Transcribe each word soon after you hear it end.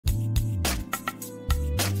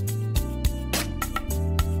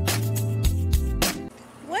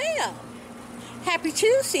Happy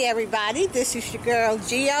Tuesday, everybody. This is your girl,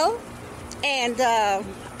 Geo. And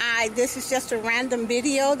this is just a random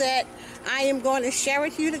video that I am going to share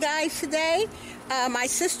with you guys today. My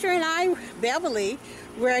sister and I, Beverly,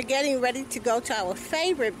 we're getting ready to go to our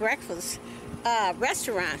favorite breakfast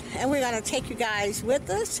restaurant. And we're going to take you guys with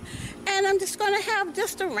us. And I'm just going to have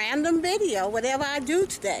just a random video, whatever I do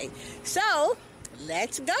today. So,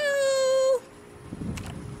 let's go!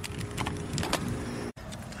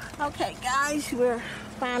 Okay, guys, we're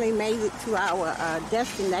finally made it to our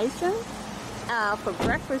destination. For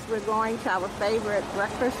breakfast, we're going to our favorite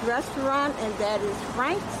breakfast restaurant, and that is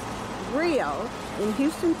Frank's Grill in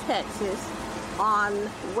Houston, Texas, on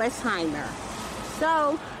Westheimer.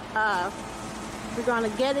 So, we're going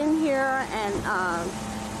to get in here and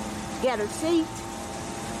get a seat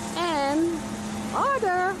and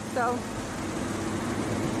order. So,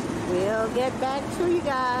 we'll get back to you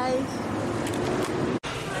guys.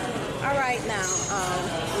 All right, now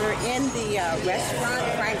we're in the restaurant,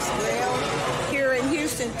 Frank's Grill, here in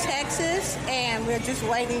Houston, Texas, and we're just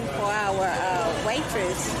waiting for our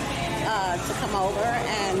waitress to come over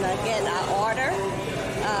and get our order.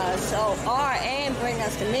 And bring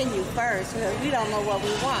us the menu first, because we don't know what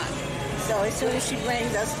we want. So as soon as she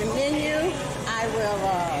brings us the menu, I will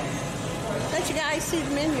let you guys see the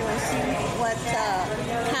menu and see what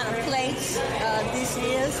kind of place this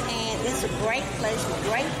is. And it's a great place with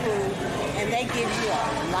great food, and they give you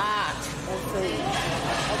a lot of food.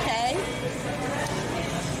 Okay?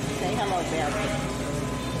 Say hello, Bella.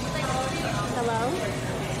 Hello?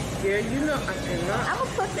 Yeah, you know I cannot. I'm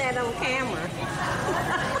gonna put that on camera.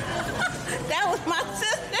 That was my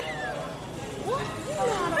sister. What? You know I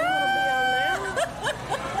don't want to be on there.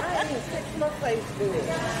 I ain't even fix my face good.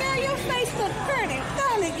 Girl, your face look pretty,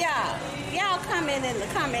 don't it, y'all? Y'all comment in the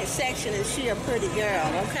comment section and she a pretty girl,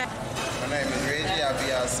 okay? My name is Reggie. I'll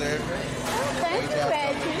be our server. Oh, thank you,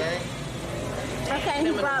 Reggie. Okay,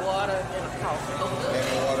 he brought water and a coffee.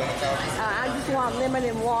 Lemon water and coffee. I just want lemon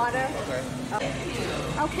and water. Okay.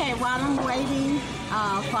 Okay, while I'm waiting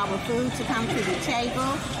for our food to come to the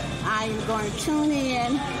table, I'm going to tune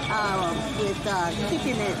in with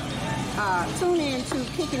Kicking It. Tune in to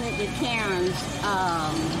Kicking It with Karen's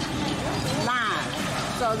live,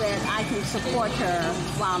 so that I can support her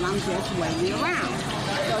while I'm just waiting around.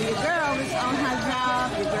 So your girl is on her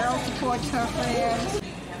job. Your girl supports her friends.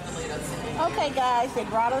 Okay, guys, they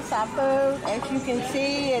brought us our food. As you can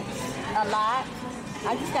see, it's a lot.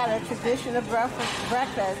 I just got a traditional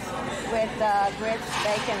breakfast with grits,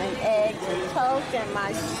 bacon, and eggs and toast. And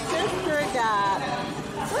my sister got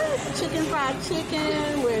fried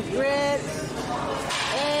chicken with grits,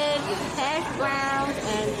 eggs, hash browns,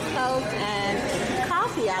 and toast and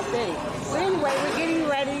coffee, I think. But anyway, we're getting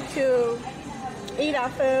ready to eat our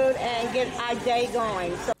food and get our day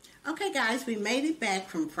going. So, okay, guys, we made it back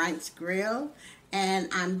from Frank's Grill, and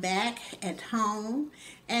I'm back at home.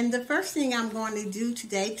 And the first thing I'm going to do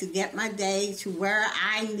today to get my day to where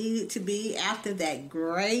I need it to be after that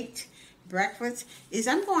great breakfast is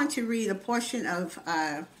I'm going to read a portion of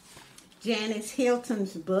Janice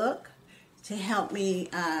Hilton's book to help me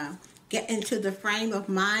get into the frame of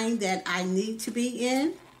mind that I need to be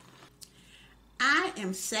in. I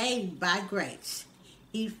am saved by grace.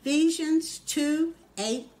 Ephesians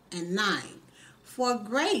 2:8 and 9. For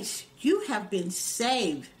grace you have been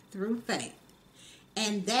saved through faith,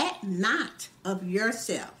 and that not of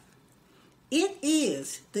yourself. It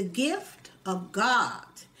is the gift of God,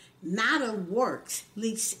 not of works,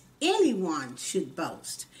 lest anyone should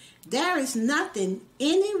boast. There is nothing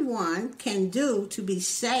anyone can do to be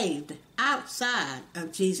saved outside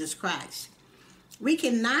of Jesus Christ. We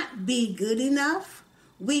cannot be good enough.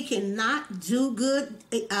 We cannot do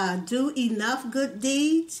enough good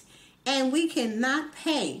deeds, and we cannot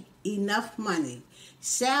pay enough money.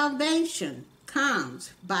 Salvation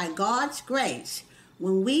comes by God's grace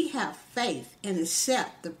when we have faith and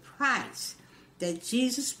accept the price that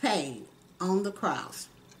Jesus paid on the cross.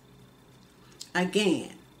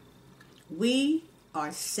 Again, we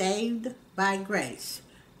are saved by grace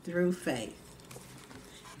through faith.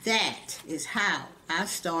 That is how I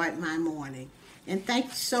start my morning. And thank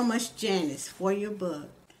you so much, Janice, for your book.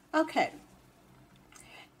 Okay.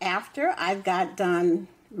 After I got done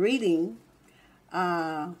reading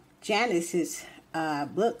Janice's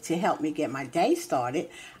book to help me get my day started,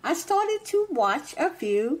 I started to watch a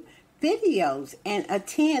few videos and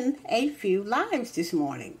attend a few lives this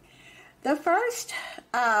morning. The first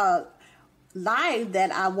live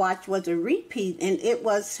that I watched was a repeat, and it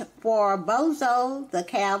was for Bozo the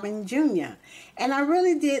Calvin Jr. And I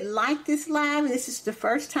really did like this live. This is the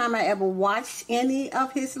first time I ever watched any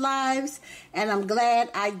of his lives, and I'm glad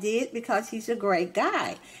I did because he's a great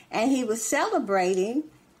guy. And he was celebrating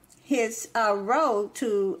his road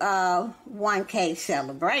to 1K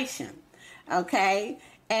celebration, okay?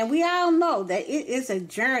 And we all know that it is a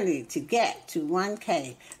journey to get to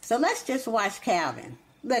 1K. So let's just watch Calvin.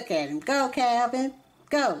 Look at him. Go, Calvin.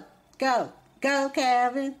 Go, go, go,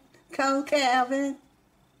 Calvin. Go, Calvin.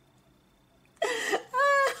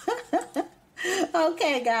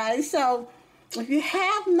 Okay, guys. So if you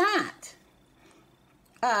have not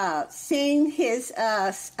seen his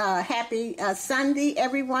Happy Sunday,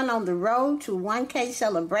 everyone on the road to 1K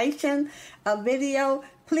celebration video,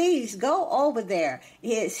 please go over there.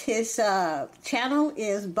 His channel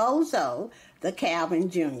is Bozo the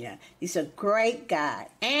Calvin Jr. He's a great guy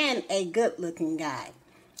and a good-looking guy.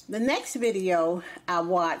 The next video I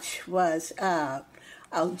watched was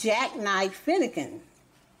Jackknife Finnegan.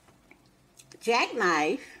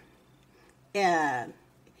 Jackknife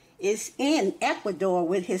is in Ecuador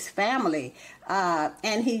with his family,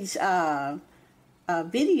 and he's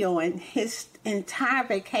videoing his entire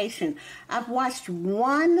vacation. I've watched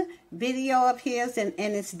one video of his, and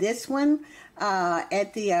it's this one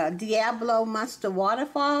at the Diablo Monster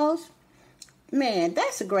Waterfalls. Man,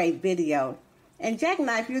 that's a great video. And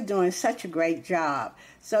Jackknife, you're doing such a great job.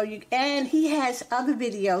 And he has other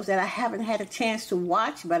videos that I haven't had a chance to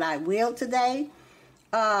watch, but I will today.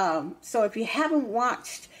 So if you haven't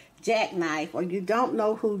watched Jackknife, or you don't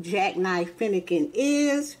know who Jackknife Finnegan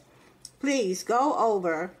is, please go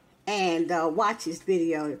over and watch his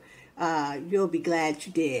video. You'll be glad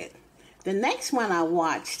you did. The next one I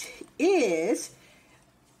watched is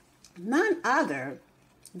none other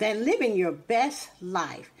than Living Your Best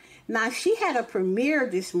Life. Now, she had a premiere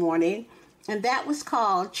this morning, and that was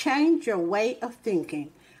called Change Your Way of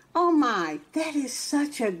Thinking. Oh my, that is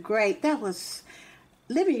such a great, that was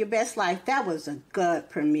Living Your Best Life. That was a good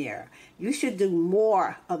premiere. You should do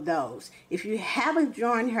more of those. If you haven't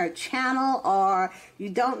joined her channel or you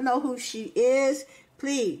don't know who she is,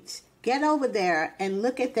 please get over there and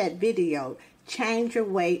look at that video, Change Your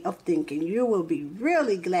Way of Thinking. You will be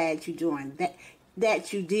really glad you're doing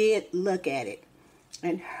that you did look at it.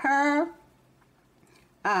 And her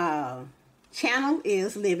channel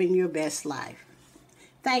is Living Your Best Life.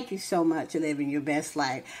 Thank you so much, Living Your Best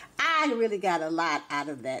Life. I really got a lot out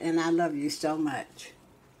of that, and I love you so much.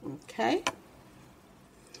 Okay?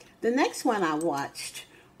 The next one I watched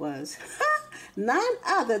was none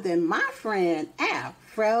other than my friend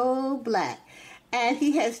Afro Black. And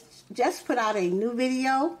he has just put out a new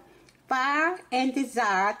video, Fire and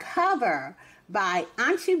Desire cover by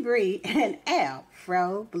Auntie Bree and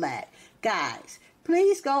Afro Black. Guys,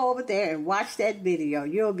 please go over there and watch that video.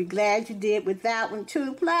 You'll be glad you did with that one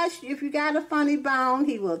too. Plus, if you got a funny bone,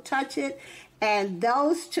 he will touch it. And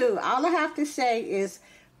those two, all I have to say is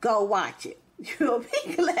go watch it. You'll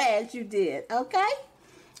be glad you did, okay?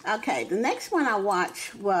 Okay, the next one I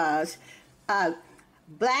watched was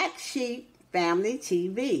Black Sheep Family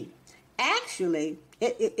TV. Actually,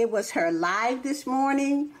 it was her live this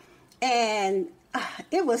morning, and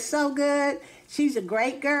it was so good. She's a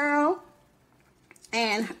great girl.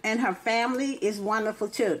 And her family is wonderful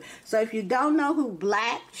too. So if you don't know who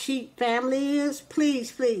Black Sheep Family is,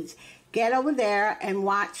 please, please get over there and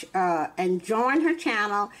watch and join her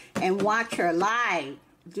channel and watch her live.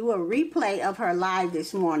 Do a replay of her live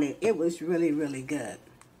this morning. It was really, really good.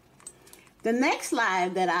 The next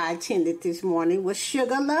live that I attended this morning was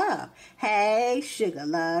Sugar Love. Hey, Sugar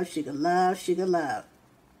Love, Sugar Love, Sugar Love.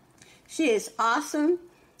 She is awesome.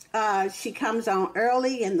 She comes on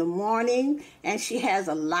early in the morning, and she has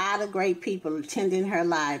a lot of great people attending her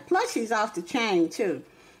live. Plus, she's off the chain, too.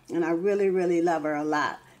 And I really, really love her a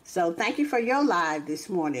lot. So thank you for your live this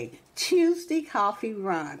morning. Tuesday Coffee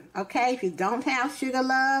Run. Okay, if you don't have Sugar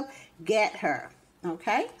Love, get her.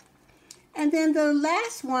 Okay? And then the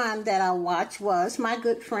last one that I watched was my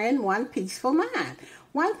good friend, One Peaceful Mind.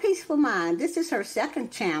 One Peaceful Mind, this is her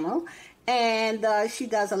second channel, and she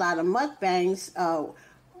does a lot of mukbangs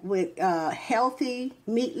with healthy,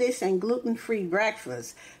 meatless, and gluten-free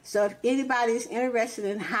breakfast. So if anybody's interested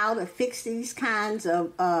in how to fix these kinds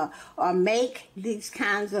of, or make these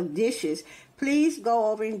kinds of dishes, please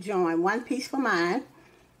go over and join One Peaceful Mind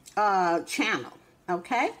channel,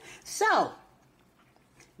 okay? So,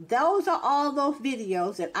 those are all those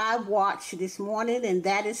videos that I watched this morning, and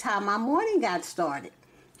that is how my morning got started.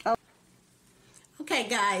 Okay,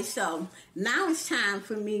 guys, so now it's time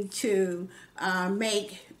for me to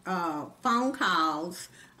make phone calls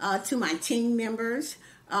to my team members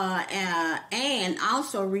and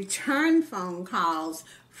also return phone calls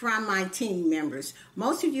from my team members.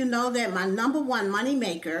 Most of you know that my number one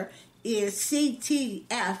moneymaker is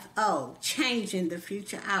CTFO, Changing the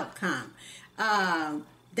Future Outcome.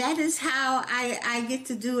 That is how I get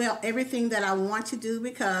to do everything that I want to do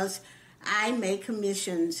because I make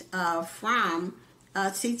commissions from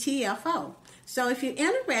CTFO. So if you're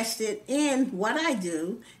interested in what I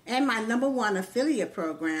do and my number one affiliate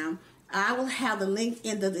program, I will have the link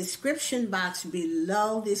in the description box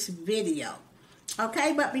below this video.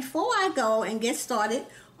 Okay, but before I go and get started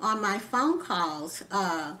on my phone calls,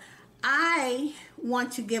 I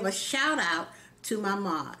want to give a shout out to my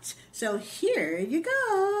mods. So here you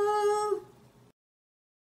go.